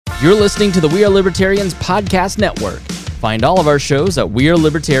You're listening to the We Are Libertarians podcast network. Find all of our shows at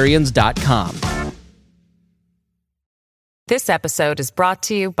wearelibertarians.com. This episode is brought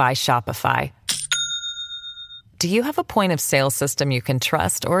to you by Shopify. Do you have a point of sale system you can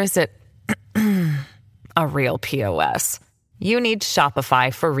trust, or is it a real POS? You need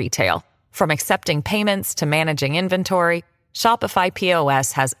Shopify for retail. From accepting payments to managing inventory, Shopify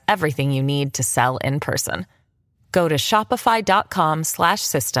POS has everything you need to sell in person. Go to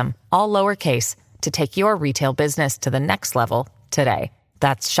shopify.com/system, all lowercase, to take your retail business to the next level today.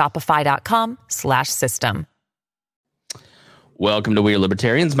 That's shopify.com/system. Welcome to We Are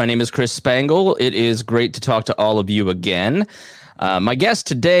Libertarians. My name is Chris Spangle. It is great to talk to all of you again. My guest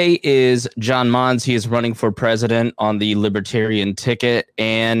today is John Monds. He is running for president on the Libertarian ticket,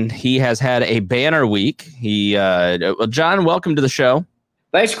 and he has had a banner week. John, welcome to the show.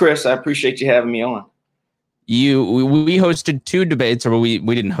 Thanks, Chris. I appreciate you having me on. We hosted two debates, or we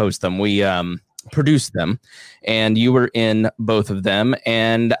didn't host them. We produced them, and you were in both of them.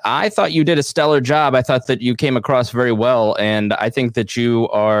 And I thought you did a stellar job. I thought that you came across very well, and I think that you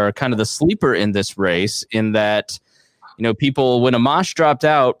are kind of the sleeper in this race. In that, you know, people, when Amash dropped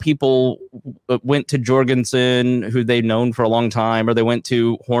out, people went to Jorgensen, who they've known for a long time, or they went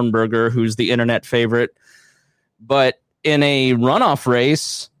to Hornberger, who's the internet favorite. But in a runoff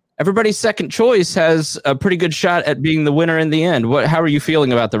race, everybody's second choice has a pretty good shot at being the winner in the end. How are you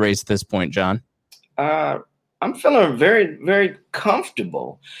feeling about the race at this point, John? I'm feeling very, very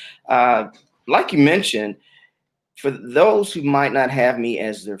comfortable. Like you mentioned, for those who might not have me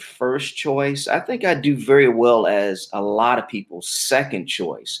as their first choice, I think I do very well as a lot of people's second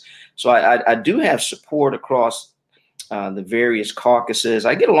choice. So I do have support across the various caucuses.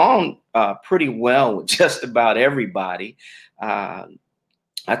 I get along pretty well with just about everybody.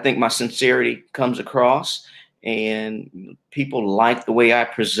 I think my sincerity comes across, and people like the way I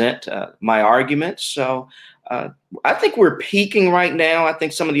present my arguments. So I think we're peaking right now. I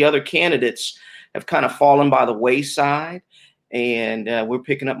think some of the other candidates have kind of fallen by the wayside, and we're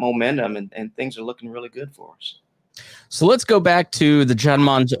picking up momentum, and things are looking really good for us. So let's go back to the John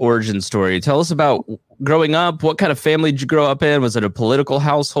Monds origin story. Tell us about growing up. What kind of family did you grow up in? Was it a political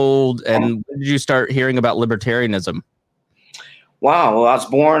household? And when did you start hearing about libertarianism? Wow. Well, I was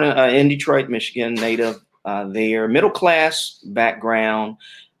born in Detroit, Michigan, native there, middle class background.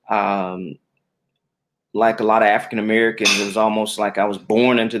 Like a lot of African Americans, it was almost like I was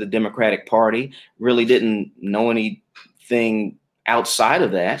born into the Democratic Party. Really didn't know anything outside of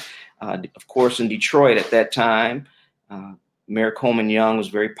that. Of course, in Detroit at that time, Mayor Coleman Young was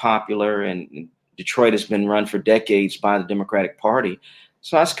very popular, and Detroit has been run for decades by the Democratic Party.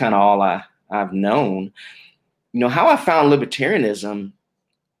 So that's kind of all I've known. You know, how I found libertarianism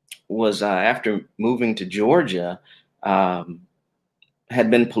was after moving to Georgia, had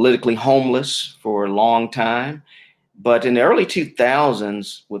been politically homeless for a long time. But in the early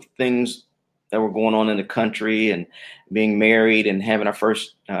 2000s, with things that were going on in the country and being married and having our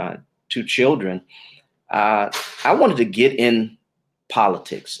first two children, I wanted to get in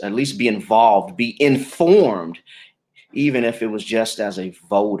politics, at least be involved, be informed, even if it was just as a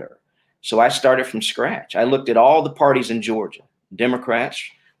voter. So I started from scratch. I looked at all the parties in Georgia: Democrats,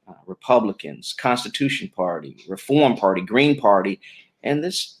 Republicans, Constitution Party, Reform Party, Green Party, and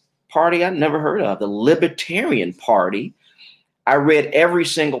this party I'd never heard of, the Libertarian Party. I read every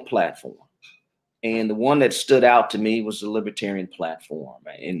single platform, and the one that stood out to me was the Libertarian platform.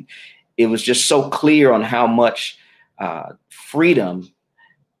 And it was just so clear on how much freedom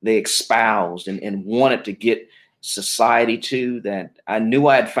they espoused and wanted to get society to, that I knew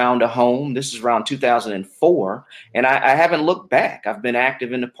I had found a home. This is around 2004, and I haven't looked back. I've been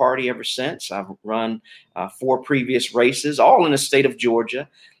active in the party ever since. I've run 4 previous races, all in the state of Georgia.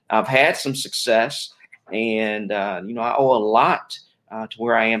 I've had some success, and I owe a lot to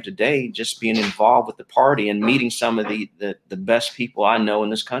where I am today, just being involved with the party and meeting some of the best people I know in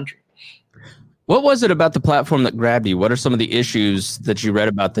this country. What was it about the platform that grabbed you? What are some of the issues that you read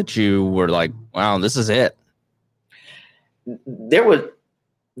about that you were like, wow, this is it? There was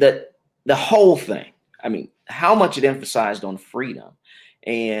the whole thing. I mean, how much it emphasized on freedom.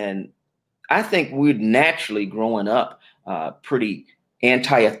 And I think we'd naturally growing up pretty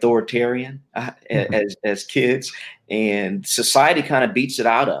anti-authoritarian as kids, and society kind of beats it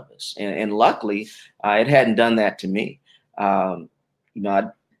out of us. And luckily, it hadn't done that to me. I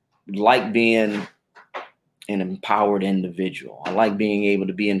like being an empowered individual. I like being able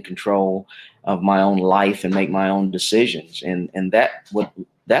to be in control of my own life and make my own decisions. And that's what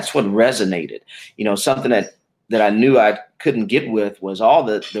resonated. Something that I knew I couldn't get with was all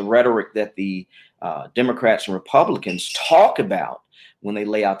the rhetoric that the Democrats and Republicans talk about, when they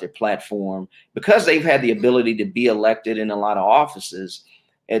lay out their platform, because they've had the ability to be elected in a lot of offices.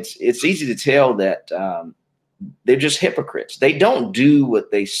 It's easy to tell that they're just hypocrites. They don't do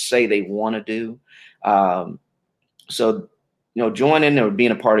what they say they want to do. So, joining or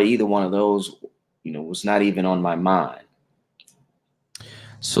being a part of either one of those, was not even on my mind.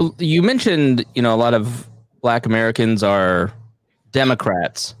 So you mentioned, a lot of Black Americans are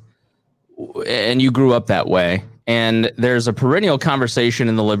Democrats, and you grew up that way. And there's a perennial conversation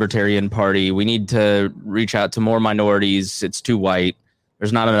in the Libertarian Party. We need to reach out to more minorities. It's too white.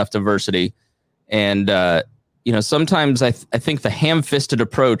 There's not enough diversity. And, sometimes I think the ham-fisted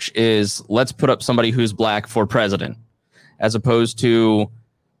approach is let's put up somebody who's Black for president, as opposed to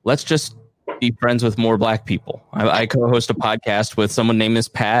let's just be friends with more Black people. I co-host a podcast with someone named Miss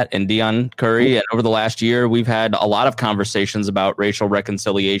Pat and Dion Curry. And over the last year, we've had a lot of conversations about racial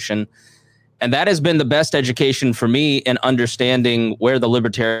reconciliation. And that has been the best education for me in understanding where the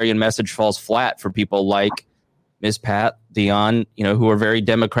libertarian message falls flat for people like Ms. Pat, Dion, who are very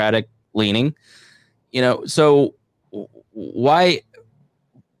Democratic leaning. So what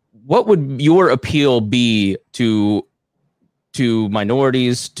would your appeal be to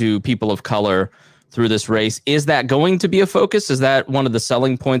minorities, to people of color through this race? Is that going to be a focus? Is that one of the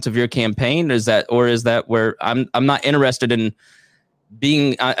selling points of your campaign? Is that where I'm not interested in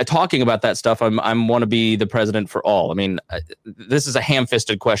being talking about that stuff? I want to be the president for all. I mean, this is a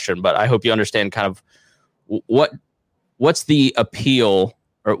ham-fisted question, but I hope you understand kind of what's the appeal,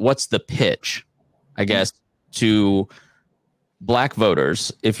 or what's the pitch, I guess, to Black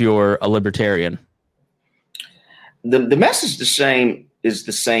voters if you're a libertarian. The message is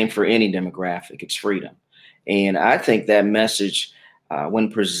the same for any demographic. It's freedom. And I think that message,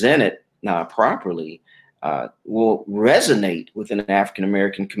 when presented properly, will resonate within an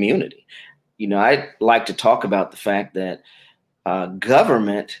African-American community. I like to talk about the fact that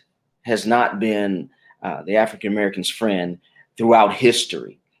government has not been the African-American's friend throughout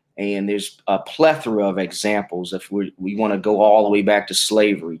history. And there's a plethora of examples. If we want to go all the way back to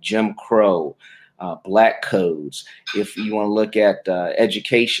slavery, Jim Crow, Black codes. If you want to look at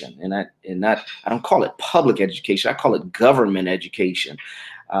education, and I don't call it public education, I call it government education.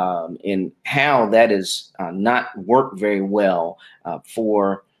 And how that is not worked very well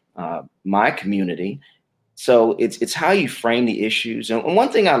for my community. So it's how you frame the issues. And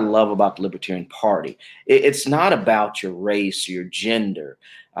one thing I love about the Libertarian Party, it's not about your race, your gender,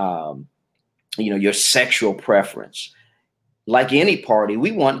 your sexual preference. Like any party,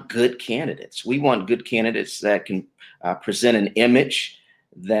 we want good candidates. We want good candidates that can present an image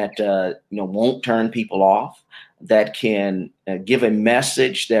that won't turn people off, that can give a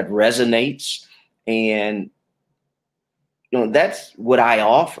message that resonates. And that's what I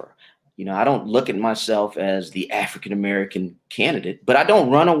offer. I don't look at myself as the African-American candidate, but I don't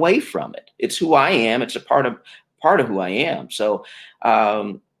run away from it. It's who I am. It's a part of who I am. So,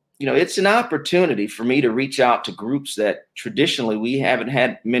 it's an opportunity for me to reach out to groups that traditionally we haven't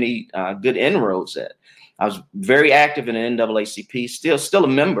had many good inroads at. I was very active in the NAACP, still a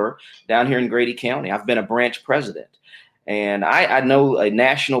member down here in Grady County. I've been a branch president. And I know a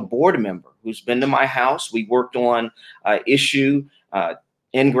national board member who's been to my house. We worked on an issue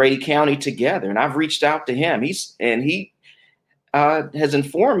in Grady County together. And I've reached out to him. He has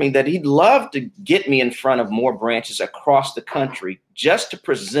informed me that he'd love to get me in front of more branches across the country just to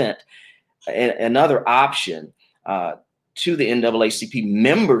present another option to the NAACP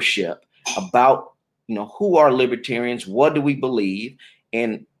membership about, who are libertarians, what do we believe,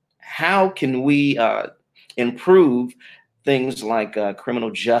 and how can we improve things like criminal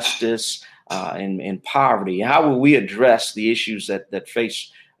justice and poverty? How will we address the issues that face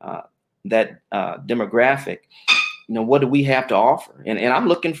that demographic? What do we have to offer? And I'm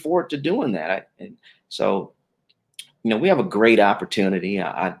looking forward to doing that. So we have a great opportunity.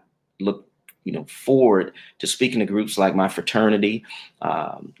 I look, forward to speaking to groups like my fraternity.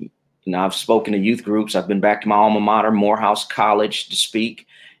 I've spoken to youth groups. I've been back to my alma mater, Morehouse College, to speak.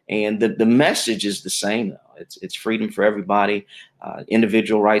 And the message is the same, though. It's freedom for everybody,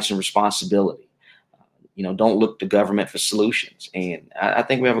 individual rights and responsibility. Don't look to government for solutions. And I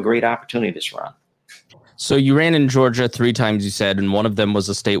think we have a great opportunity this round. So you ran in Georgia 3 times, you said, and one of them was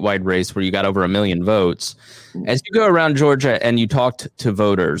a statewide race where you got over 1 million votes. As you go around Georgia and you talked to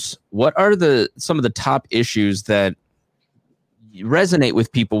voters, what are some of the top issues that resonate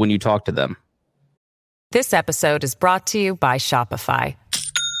with people when you talk to them? This episode is brought to you by Shopify.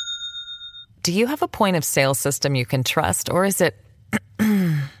 Do you have a point of sale system you can trust, or is it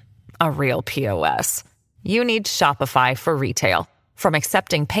a real POS? You need Shopify for retail. From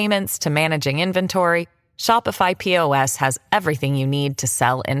accepting payments to managing inventory, Shopify POS has everything you need to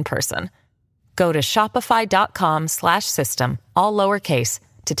sell in person. Go to shopify.com/system, all lowercase,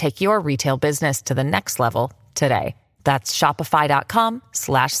 to take your retail business to the next level today. That's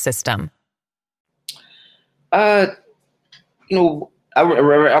shopify.com/system. I've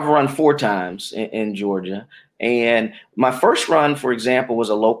run 4 times in Georgia. And my first run, for example, was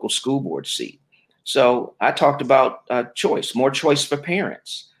a local school board seat. So I talked about choice, more choice for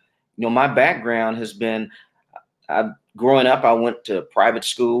parents. My background has been, growing up, I went to private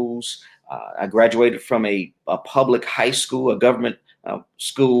schools. I graduated from a public high school, a government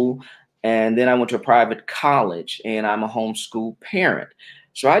school, and then I went to a private college, and I'm a homeschool parent.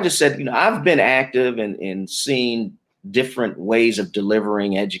 So I just said, I've been active in seeing different ways of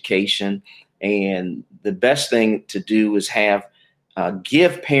delivering education, and the best thing to do is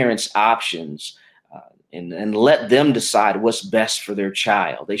give parents options and let them decide what's best for their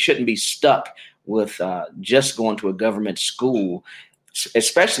child. They shouldn't be stuck with just going to a government school,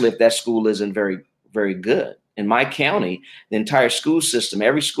 especially if that school isn't very, very good. In my county, the entire school system,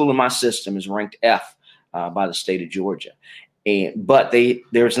 every school in my system is ranked F by the state of Georgia. But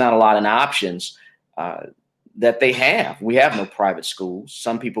there's not a lot of options that they have. We have no private schools.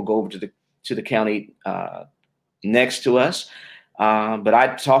 Some people go over to the county next to us, but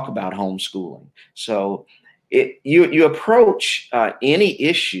I talk about homeschooling. So you approach any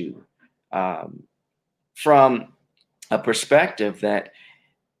issue from a perspective that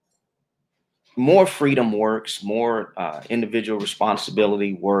more freedom works, more individual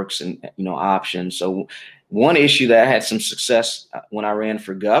responsibility works, and options. So one issue that I had some success when I ran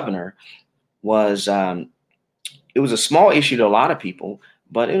for governor was it was a small issue to a lot of people,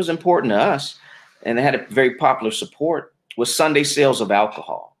 but it was important to us, and it had a very popular support, was Sunday sales of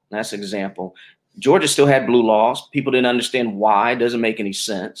alcohol. That's an example. Georgia still had blue laws. People didn't understand why. It doesn't make any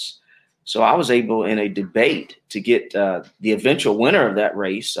sense. So I was able in a debate to get the eventual winner of that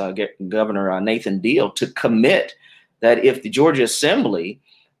race, Governor Nathan Deal, to commit that if the Georgia Assembly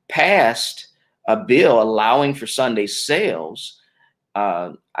passed a bill allowing for Sunday sales,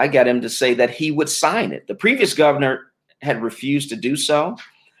 I got him to say that he would sign it. The previous governor had refused to do so.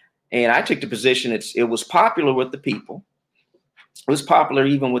 And I took the position it was popular with the people. It was popular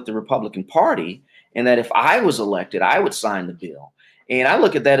even with the Republican Party, and that if I was elected, I would sign the bill. And I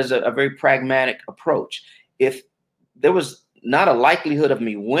look at that as a very pragmatic approach. If there was not a likelihood of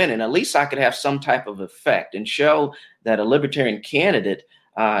me winning, at least I could have some type of effect and show that a libertarian candidate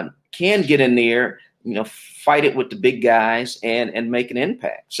can get in there, fight it with the big guys and make an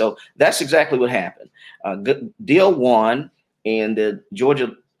impact. So that's exactly what happened. Deal won, and the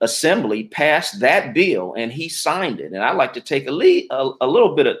Georgia Assembly passed that bill, and he signed it. And I like to take a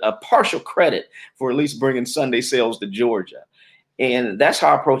little bit of a partial credit for at least bringing Sunday sales to Georgia. And that's how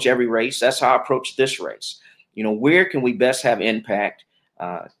I approach every race. That's how I approach this race. Where can we best have impact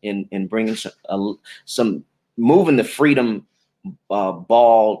in bringing some moving the freedom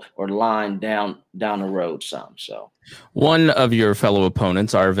ball or line down the road some. So one of your fellow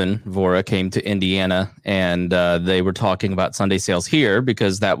opponents, Arvin Vohra, came to Indiana, and they were talking about Sunday sales here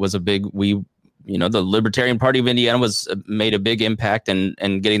because that was a big the Libertarian Party of Indiana made a big impact in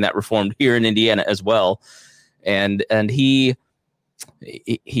getting that reformed here in Indiana as well. And he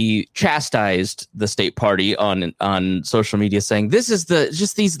chastised the state party on social media, saying this is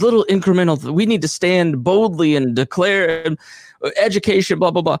just these little incremental. We need to stand boldly and declare education, blah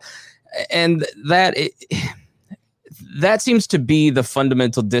blah blah, and that seems to be the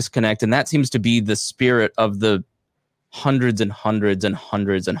fundamental disconnect, and that seems to be the spirit of the hundreds and hundreds and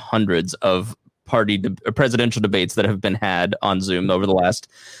hundreds and hundreds of presidential debates that have been had on Zoom over the last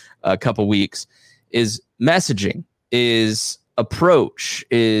couple weeks. Is messaging, is approach,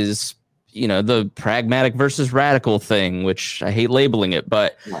 is the pragmatic versus radical thing, which I hate labeling it,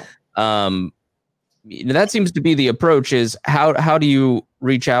 but that seems to be the approach. Is how do you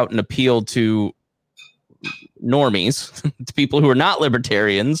reach out and appeal to normies, to people who are not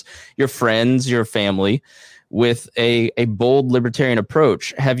libertarians, your friends, your family, with a bold libertarian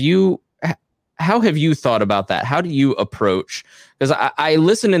approach? How have you thought about that? How do you approach? Because I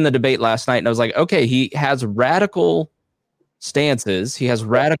listened in the debate last night and I was like, okay, he has radical stances, he has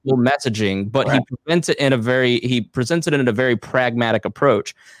radical messaging, but he presents it in a very pragmatic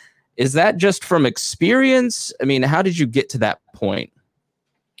approach. Is that just from experience? I mean, how did you get to that point?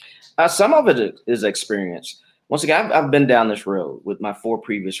 Some of it is experience. Once again, I've been down this road with my 4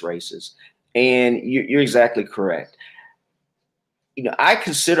 previous races, and you're exactly correct. I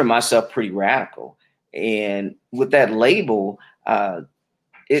consider myself pretty radical, and with that label,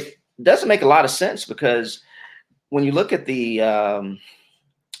 it doesn't make a lot of sense, because when you look at the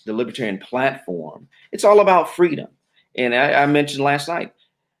the libertarian platform, it's all about freedom. And I mentioned last night,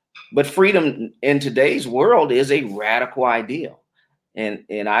 but freedom in today's world is a radical ideal. And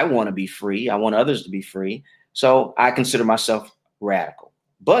I want to be free. I want others to be free. So I consider myself radical.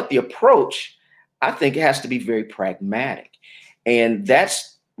 But the approach, I think, it has to be very pragmatic. And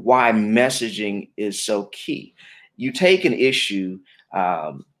that's why messaging is so key. You take an issue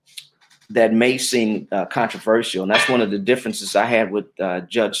that may seem controversial, and that's one of the differences I had with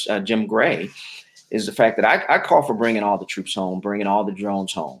Judge Jim Gray, is the fact that I call for bringing all the troops home, bringing all the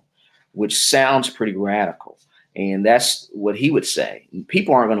drones home, which sounds pretty radical. And that's what he would say. And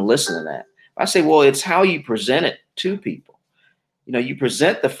people aren't going to listen to that. I say, well, it's how you present it to people. You know, you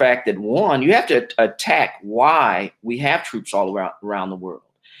present the fact that, one, you have to attack why we have troops all around the world.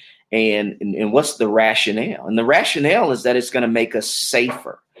 And what's the rationale? And the rationale is that it's going to make us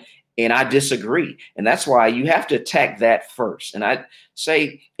safer. And I disagree. And that's why you have to attack that first. And I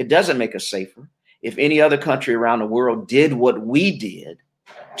say it doesn't make us safer. If any other country around the world did what we did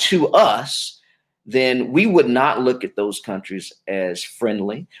to us, then we would not look at those countries as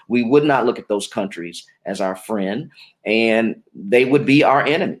friendly. We would not look at those countries as our friend, and they would be our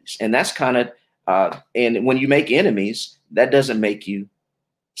enemies. And that's kind of, and when you make enemies, that doesn't make you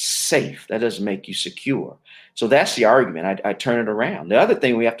safe. That doesn't make you secure. So that's the argument. I turn it around. The other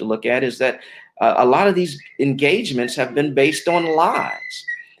thing we have to look at is that a lot of these engagements have been based on lies.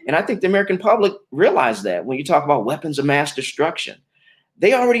 And I think the American public realize that when you talk about weapons of mass destruction.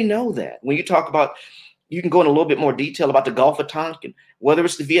 They already know that. When you talk about, you can go in a little bit more detail about the Gulf of Tonkin, whether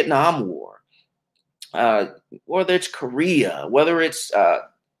it's the Vietnam War, whether it's Korea, whether it's the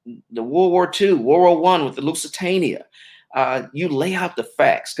World War II, World War I with the Lusitania. You lay out the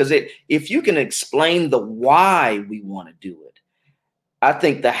facts, because if you can explain the why we want to do it, I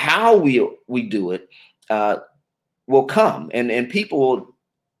think the how we do it will come. And people will,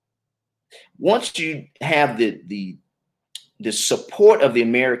 once you have the support of the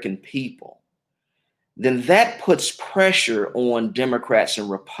American people, then that puts pressure on Democrats and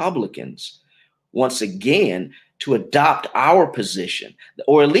Republicans once again to adopt our position,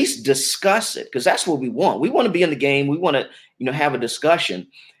 or at least discuss it, because that's what we want. We want to be in the game. We want to, have a discussion.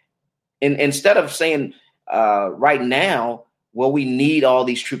 And instead of saying right now, well, we need all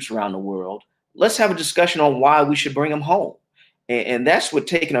these troops around the world, let's have a discussion on why we should bring them home. And that's what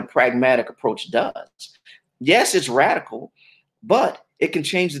taking a pragmatic approach does. Yes, it's radical, but it can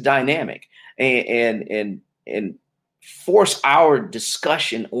change the dynamic and force our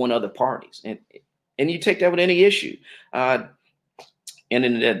discussion on other parties. And you take that with any issue. And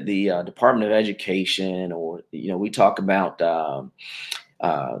in the Department of Education, or, we talk about,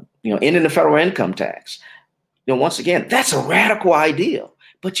 ending the federal income tax. Once again, that's a radical idea,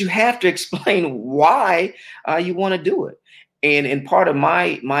 but you have to explain why you want to do it. And in part of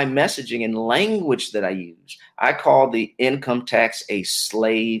my messaging and language that I use, I call the income tax a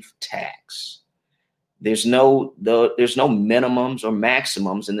slave tax. There's no minimums or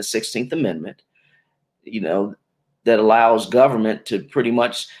maximums in the 16th Amendment, that allows government to pretty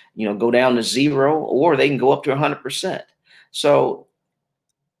much, go down to zero, or they can go up to 100%. So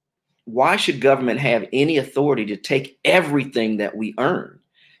why should government have any authority to take everything that we earn?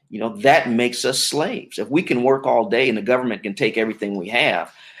 That makes us slaves. If we can work all day and the government can take everything we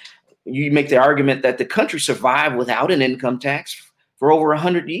have, you make the argument that the country survived without an income tax for over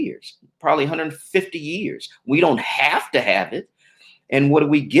 100 years, probably 150 years. We don't have to have it. And what do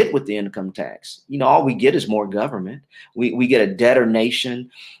we get with the income tax? All we get is more government. We get a debtor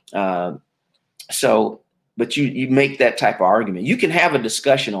nation. But you make that type of argument. You can have a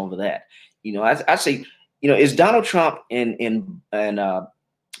discussion over that. I say, is Donald Trump and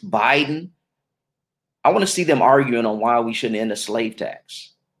Biden, I want to see them arguing on why we shouldn't end a slave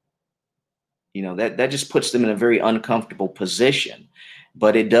tax. That just puts them in a very uncomfortable position,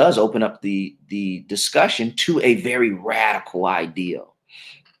 but it does open up the discussion to a very radical ideal.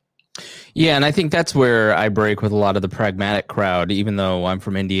 Yeah, and I think that's where I break with a lot of the pragmatic crowd, even though I'm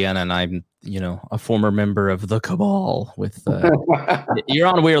from Indiana and I'm, a former member of the cabal with you're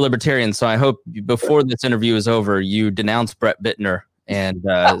on We Are Libertarians. So I hope before this interview is over, you denounce Brett Bittner and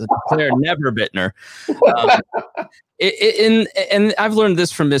declare never Bittner. And I've learned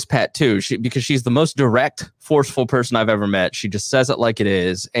this from Miss Pat too, because she's the most direct, forceful person I've ever met. She just says it like it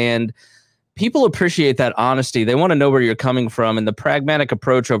is. And people appreciate that honesty. They want to know where you're coming from. And the pragmatic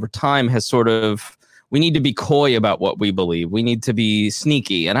approach over time has sort of, we need to be coy about what we believe. We need to be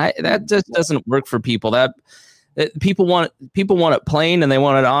sneaky. And that just doesn't work for people. That people want it plain, and they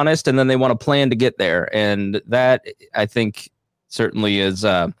want it honest, and then they want a plan to get there. And that, I think, certainly is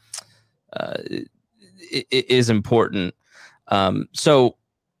important. So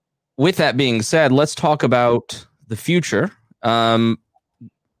with that being said, let's talk about the future.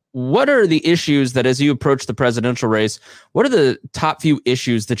 What are the issues that, as you approach the presidential race, what are the top few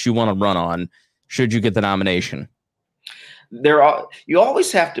issues that you want to run on should you get the nomination? You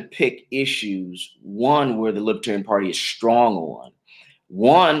always have to pick issues, one, where the Libertarian Party is strong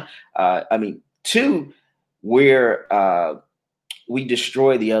on, two, where we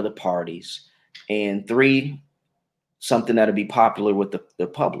destroy the other parties, and three, something that'll be popular with the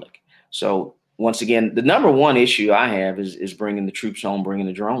public. So once again, the number one issue I have is bringing the troops home, bringing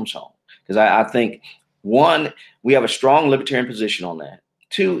the drones home. Because I think, one, we have a strong libertarian position on that.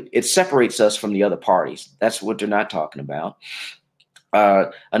 Two, it separates us from the other parties. That's what they're not talking about.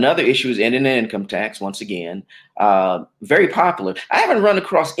 Another issue is ending the income tax. Once again, very popular. I haven't run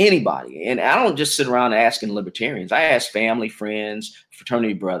across anybody, and I don't just sit around asking libertarians. I ask family, friends,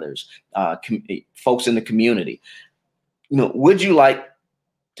 fraternity brothers, folks in the community. Would you like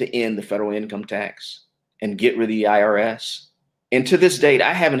to end the federal income tax and get rid of the IRS? And to this date,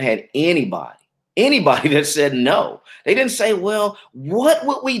 I haven't had anybody that said no. They didn't say, well, what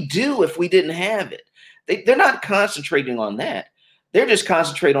would we do if we didn't have it? They're not concentrating on that. They're just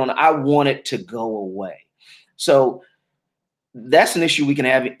concentrating on, I want it to go away. So that's an issue we can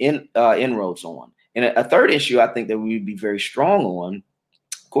have inroads on. And a third issue I think that we would be very strong on,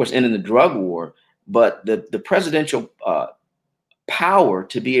 of course, ending the drug war, but the presidential power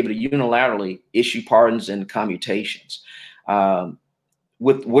to be able to unilaterally issue pardons and commutations.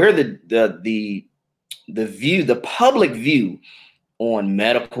 With where the public view on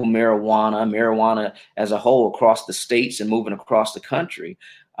medical marijuana as a whole across the states and moving across the country,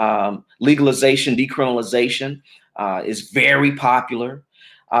 legalization, decriminalization is very popular.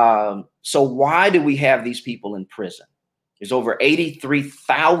 So why do we have these people in prison? There's over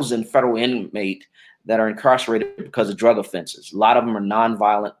 83,000 federal inmates that are incarcerated because of drug offenses. A lot of them are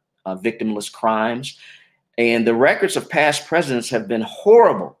nonviolent, victimless crimes. And the records of past presidents have been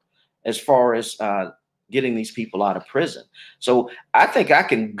horrible as far as getting these people out of prison. So I think I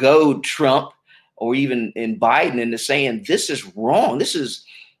can goad Trump or even in Biden into saying this is wrong. This is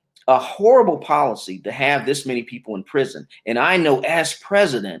a horrible policy to have this many people in prison. And I know as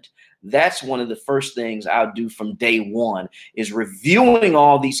president, that's one of the first things I'll do from day one is reviewing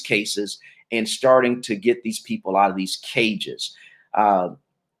all these cases and starting to get these people out of these cages.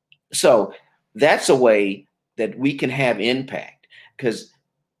 So that's a way that we can have impact, because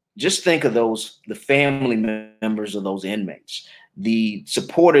just think of the family members of those inmates, the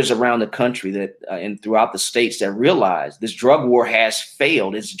supporters around the country that and throughout the states that realize this drug war has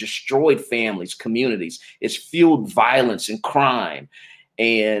failed. It's destroyed families, communities. It's fueled violence and crime.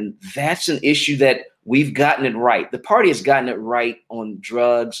 And that's an issue that we've gotten it right. The party has gotten it right on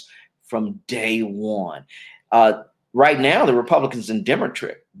drugs from day one. Right now, the Republicans and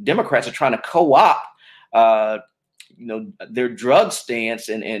Democrats are trying to co-opt, their drug stance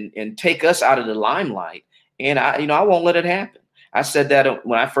and take us out of the limelight. And I won't let it happen. I said that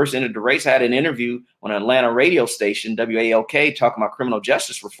when I first entered the race. I had an interview on an Atlanta radio station, WALK, talking about criminal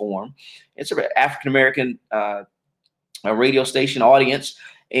justice reform. It's an African-American radio station audience.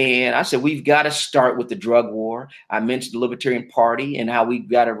 And I said, we've got to start with the drug war. I mentioned the Libertarian Party and how we've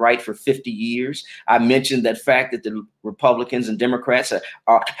got it right for 50 years. I mentioned that fact that the Republicans and Democrats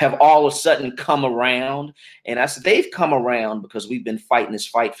have all of a sudden come around. And I said, they've come around because we've been fighting this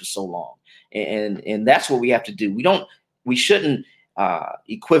fight for so long. And that's what we have to do. We shouldn't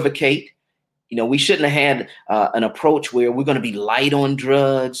equivocate. We shouldn't have had an approach where we're going to be light on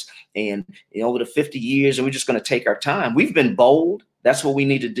drugs and over the 50 years, and we're just going to take our time. We've been bold. That's what we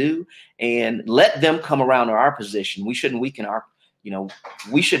need to do, and let them come around to our position. We shouldn't weaken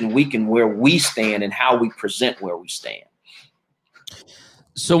where we stand and how we present where we stand.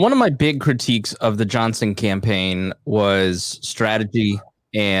 So one of my big critiques of the Johnson campaign was strategy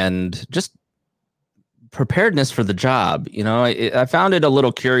and just preparedness for the job. I found it a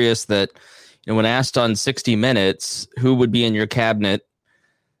little curious that when asked on 60 Minutes who would be in your cabinet,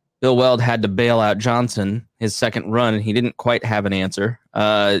 Bill Weld had to bail out Johnson his second run, and he didn't quite have an answer.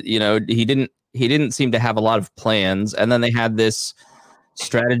 He didn't seem to have a lot of plans, and then they had this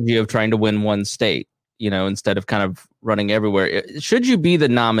strategy of trying to win one state, instead of kind of running everywhere. Should you be the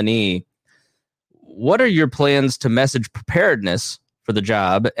nominee, what are your plans to message preparedness for the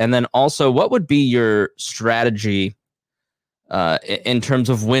job? And then also, what would be your strategy in terms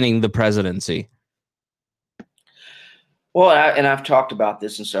of winning the presidency? Well, I've talked about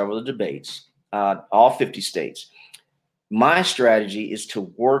this in several of the debates, all 50 states. My strategy is to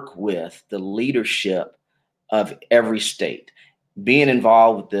work with the leadership of every state. being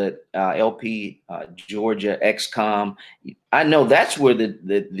involved with the LP Georgia XCOM, I know that's where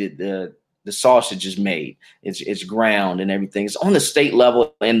the sausage is made. It's ground and everything. It's on the state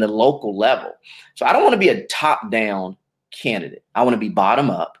level and the local level. So I don't want to be a top-down candidate. I want to be bottom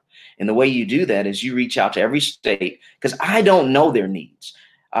up. And the way you do that is you reach out to every state, because I don't know their needs.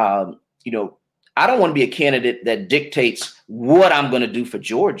 I don't want to be a candidate that dictates what I'm going to do for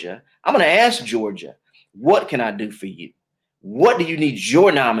Georgia. I'm going to ask Georgia, what can I do for you? What do you need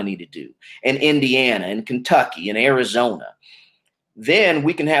your nominee to do? In Indiana and Kentucky and Arizona. Then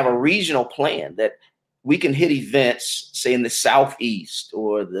we can have a regional plan that we can hit events, say in the Southeast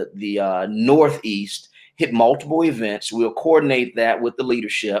or the Northeast, hit multiple events. We'll coordinate that with the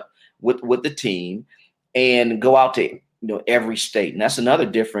leadership, with the team, and go out to every state. And that's another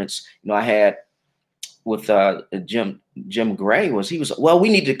difference I had with Jim Gray was we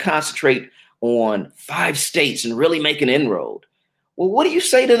need to concentrate on 5 states and really make an inroad. Well, what do you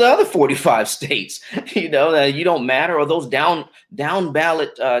say to the other 45 states? You don't matter, or those down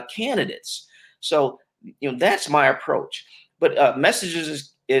ballot candidates. So that's my approach. But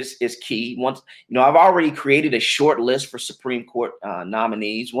messages is key. Once I've already created a short list for Supreme Court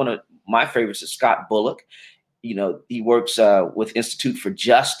nominees. One of my favorites is Scott Bullock. He works with Institute for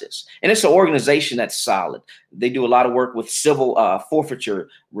Justice, and it's an organization that's solid. They do a lot of work with civil forfeiture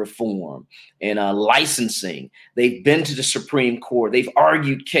reform and licensing. They've been to the Supreme Court. They've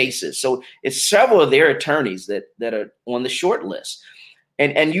argued cases. So it's several of their attorneys that are on the short list,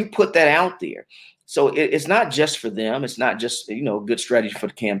 and you put that out there. So it's not just for them. It's not just a good strategy for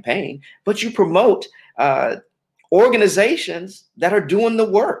the campaign, but you promote organizations that are doing the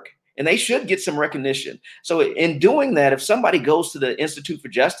work. And they should get some recognition. So in doing that, if somebody goes to the Institute for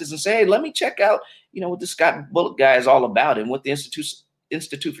Justice and say, hey, let me check out, what the Scott Bullock guy is all about and what the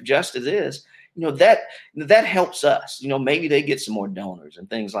Institute for Justice is, that helps us. Maybe they get some more donors and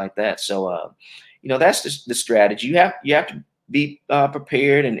things like that. So, that's the strategy. You have to be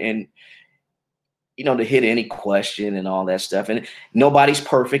prepared and to hit any question and all that stuff. And nobody's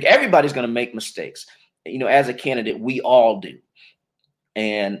perfect. Everybody's going to make mistakes. As a candidate, we all do.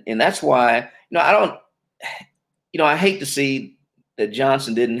 And that's why, I hate to see that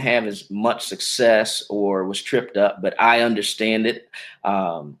Johnson didn't have as much success or was tripped up, but I understand it.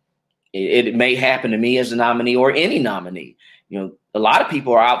 It may happen to me as a nominee or any nominee. A lot of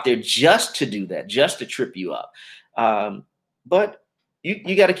people are out there just to do that, just to trip you up. But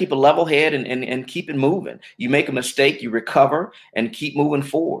you got to keep a level head and keep it moving. You make a mistake, you recover and keep moving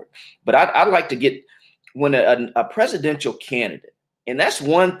forward. But I'd like to get when a presidential candidate, and that's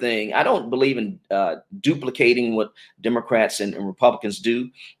one thing. I don't believe in duplicating what Democrats and Republicans do.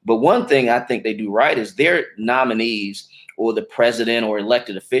 But one thing I think they do right is their nominees or the president or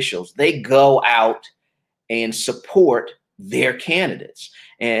elected officials, they go out and support their candidates.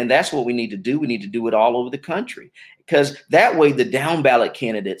 And that's what we need to do. We need to do it all over the country, because that way the down ballot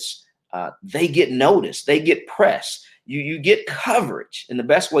candidates, they get noticed, they get press, you get coverage. And the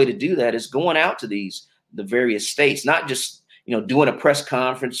best way to do that is going out to the various states, not just doing a press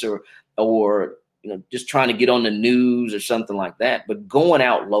conference or just trying to get on the news or something like that, but going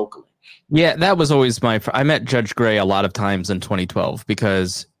out locally. Yeah, that was always I met Judge Gray a lot of times in 2012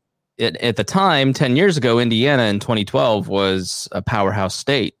 because at the time, 10 years ago, Indiana in 2012 was a powerhouse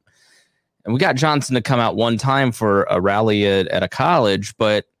state. And we got Johnson to come out one time for a rally at a college,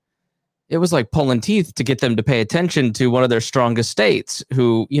 but it was like pulling teeth to get them to pay attention to one of their strongest states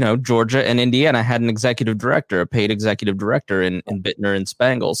who, Georgia and Indiana had an executive director, a paid executive director in Bittner and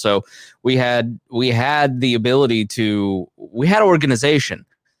Spangle. So we had the ability we had organization.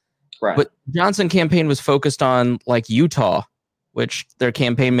 Right. But Johnson campaign was focused on like Utah, which their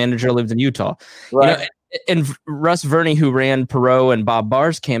campaign manager lived in Utah. Right. And Russ Verney, who ran Perot and Bob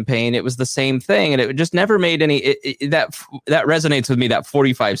Barr's campaign, it was the same thing. And it just never made any, that resonates with me, that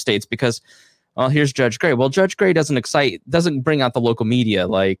 45 states, because, well, here's Judge Gray. Well, Judge Gray doesn't bring out the local media.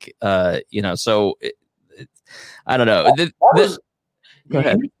 So I don't know. Go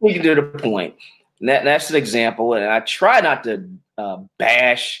ahead. You to the point. That's an example. And I try not to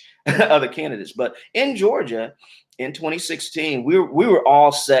bash other candidates, but in Georgia in 2016, we were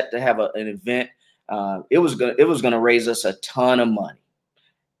all set to have an event. It was going to raise us a ton of money,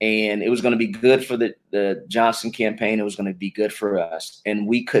 and it was going to be good for the Johnson campaign. It was going to be good for us, and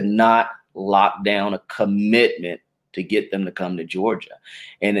we could not lock down a commitment to get them to come to Georgia,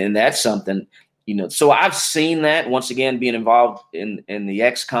 and that's something, So I've seen that once again being involved in the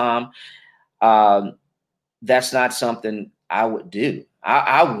XCOM. That's not something I would do.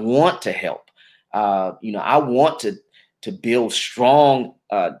 I want to help. I want to build strong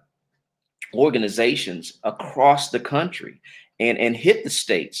organizations across the country. and hit the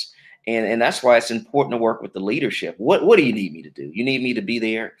states. And that's why it's important to work with the leadership. What do you need me to do? You need me to be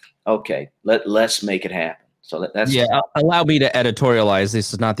there? Okay, let's make it happen. So that's Allow me to editorialize.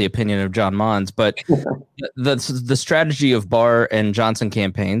 This is not the opinion of John Monds, but the strategy of Barr and Johnson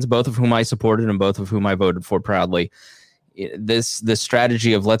campaigns, both of whom I supported and both of whom I voted for proudly. This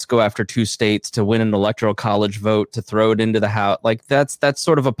strategy of let's go after 2 states to win an electoral college vote, to throw it into the House, like that's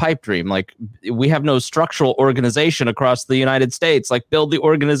sort of a pipe dream. Like, we have no structural organization across the United States. Like, build the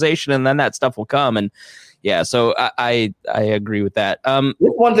organization and then that stuff will come. And yeah, so I agree with that.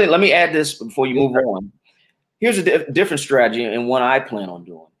 One thing, let me add this before you move on. Here's a different strategy and one I plan on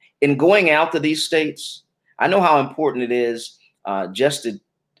doing. In going out to these states, I know how important it is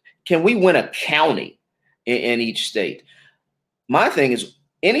can we win a county in each state? My thing is,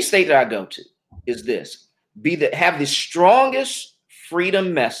 any state that I go to is have the strongest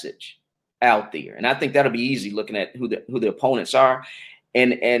freedom message out there. And I think that'll be easy looking at who the opponents are.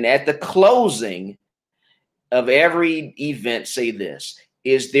 And at the closing of every event, say this: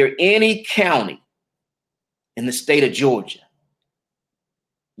 is there any county in the state of Georgia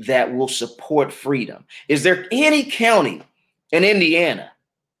that will support freedom? Is there any county in Indiana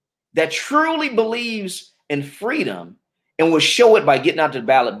that truly believes in freedom and will show it by getting out to the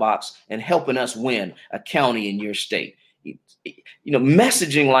ballot box and helping us win a county in your state?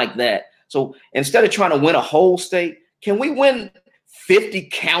 Messaging like that. So instead of trying to win a whole state, can we win 50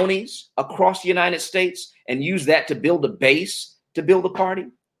 counties across the United States and use that to build a base, to build a party?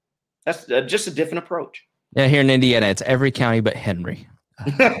 That's just a different approach. Yeah, here in Indiana, it's every county but Henry.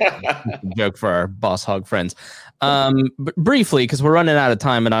 Joke for our Boss Hog friends. But briefly, because we're running out of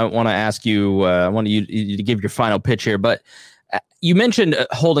time, and I want to ask you, I want you to give your final pitch here. But you mentioned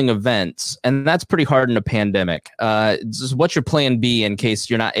holding events, and that's pretty hard in a pandemic. What's your plan B in case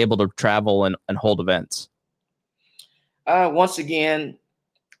you're not able to travel and hold events? Once again,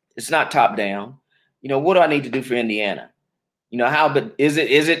 it's not top down. What do I need to do for Indiana? But is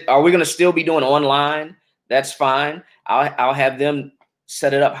it? Are we going to still be doing online? That's fine. I'll have them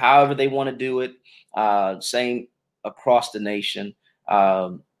set it up however they want to do it. Same across the nation.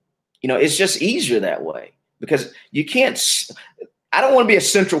 It's just easier that way because you can't. I don't want to be a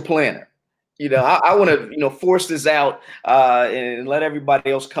central planner. I want to force this out and let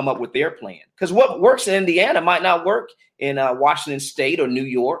everybody else come up with their plan. Because what works in Indiana might not work in Washington State or New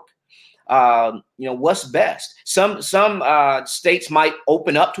York. What's best? Some states might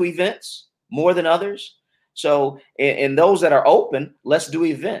open up to events more than others. So in those that are open, let's do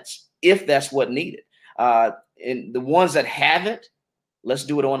events if that's what needed. And the ones that haven't, let's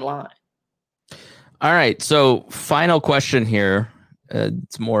do it online. All right. So final question here.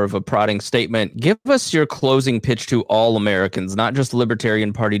 It's more of a prodding statement. Give us your closing pitch to all Americans, not just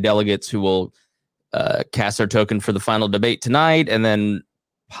Libertarian Party delegates who will cast their token for the final debate tonight and then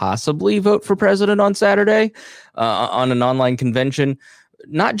possibly vote for president on Saturday on an online convention.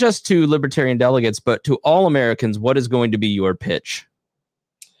 Not just to Libertarian delegates, but to all Americans. What is going to be your pitch?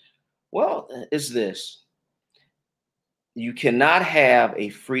 Well, it's this. You cannot have a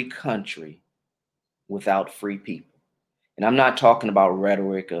free country without free people. And I'm not talking about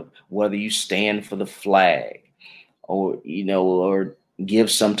rhetoric of whether you stand for the flag or give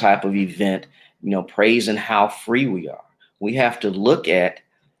some type of event, praising how free we are. We have to look at,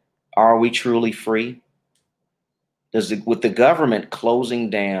 are we truly free? With the government closing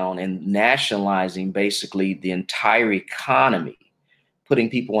down and nationalizing basically the entire economy, putting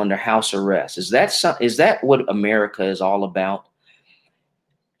people under house arrest, is that what America is all about?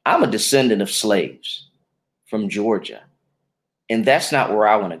 I'm a descendant of slaves from Georgia, and that's not where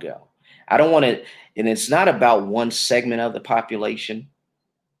I want to go. I don't want to, and it's not about one segment of the population.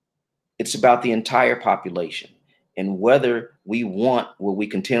 It's about the entire population and whether we want what we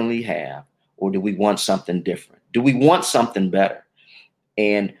continually have or do we want something different? Do we want something better?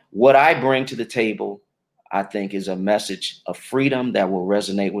 And what I bring to the table, I think, is a message of freedom that will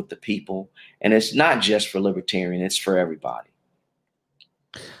resonate with the people. And it's not just for libertarian, it's for everybody.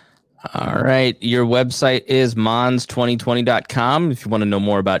 All right. Your website is mons2020.com. If you want to know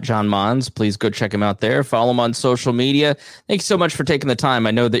more about John Monds, please go check him out there. Follow him on social media. Thank you so much for taking the time.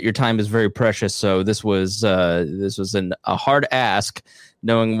 I know that your time is very precious. So this was a hard ask,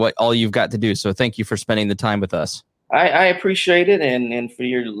 knowing what all you've got to do. So thank you for spending the time with us. I appreciate it. And for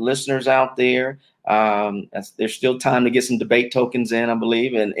your listeners out there, there's still time to get some debate tokens in, I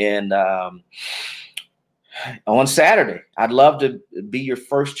believe. And on Saturday, I'd love to be your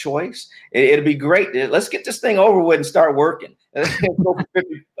first choice. It'd be great. Let's get this thing over with and start working. Go for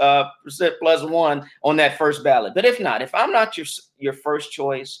 50% plus one on that first ballot. But if I'm not your first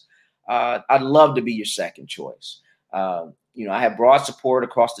choice, I'd love to be your second choice. I have broad support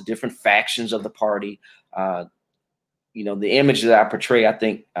across the different factions of the party. The image that I portray, I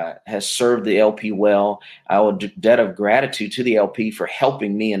think, has served the LP well. I owe a debt of gratitude to the LP for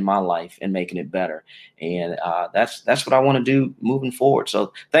helping me in my life and making it better. And that's what I want to do moving forward.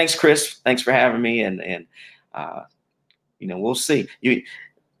 So thanks, Chris. Thanks for having me. And we'll see. You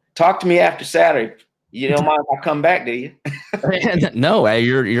talk to me after Saturday. You don't mind if I come back, do you? No,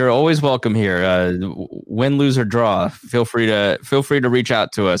 you're always welcome here. Win, lose, or draw. Feel free to reach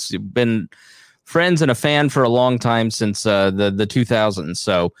out to us. You've been friends and a fan for a long time, since the 2000s.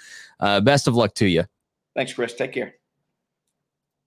 So best of luck to you. Thanks, Chris. Take care.